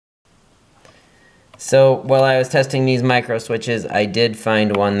So while I was testing these micro switches, I did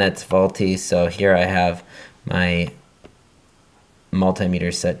find one that's faulty. So here I have my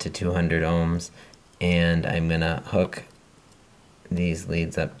multimeter set to 200 ohms, and I'm gonna hook these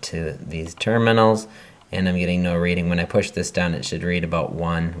leads up to these terminals, and I'm getting no reading. When I push this down, it should read about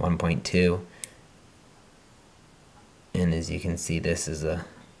 1.2. And as you can see, this is a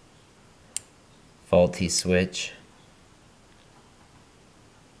faulty switch.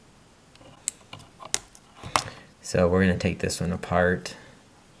 So we're going to take this one apart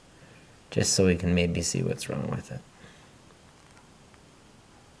just so we can maybe see what's wrong with it.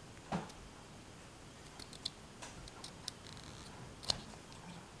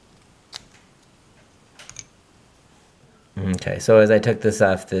 Okay, so as I took this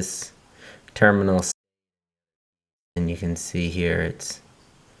off this terminal, and you can see here it's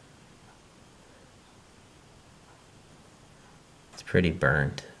pretty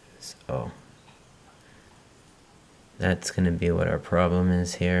burnt. So that's going to be what our problem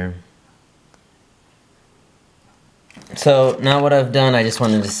is here. So now what I've done, I just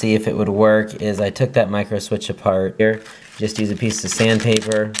wanted to see if it would work, is I took that micro switch apart here, just use a piece of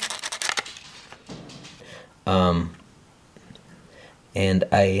sandpaper, and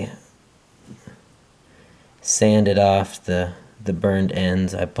I sanded off the burned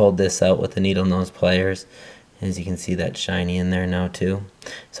ends. I pulled this out with the needle nose pliers. As you can see, that's shiny in there now too.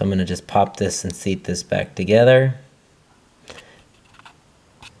 So I'm going to just pop this and seat this back together.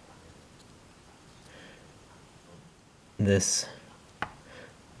 This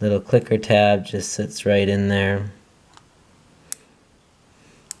little clicker tab just sits right in there.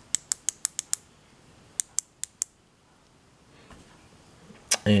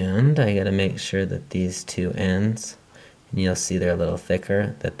 And I gotta make sure that these two ends, and you'll see they're a little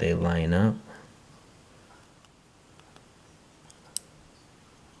thicker, that they line up.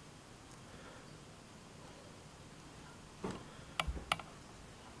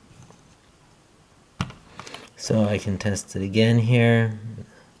 So I can test it again here.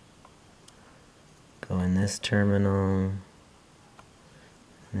 Go in this terminal,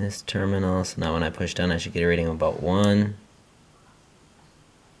 this terminal. So now when I push down, I should get a reading of about 1.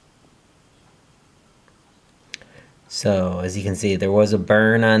 So as you can see, there was a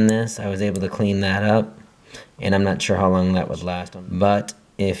burn on this. I was able to clean that up, and I'm not sure how long that would last. But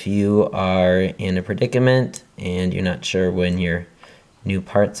if you are in a predicament and you're not sure when your new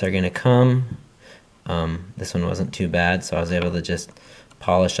parts are going to come, this one wasn't too bad, so I was able to just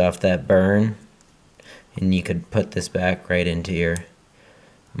polish off that burn, and you could put this back right into your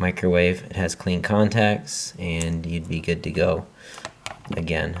microwave. It has clean contacts, and you'd be good to go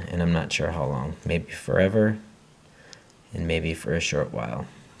again. And I'm not sure how long, maybe forever, and maybe for a short while.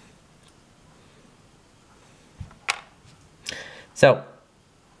 So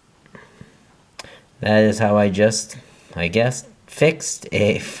that is how I guess, fixed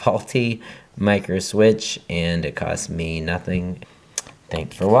a faulty micro switch, and it cost me nothing.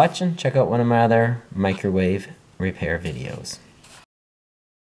 Thanks for watching. Check out one of my other microwave repair videos.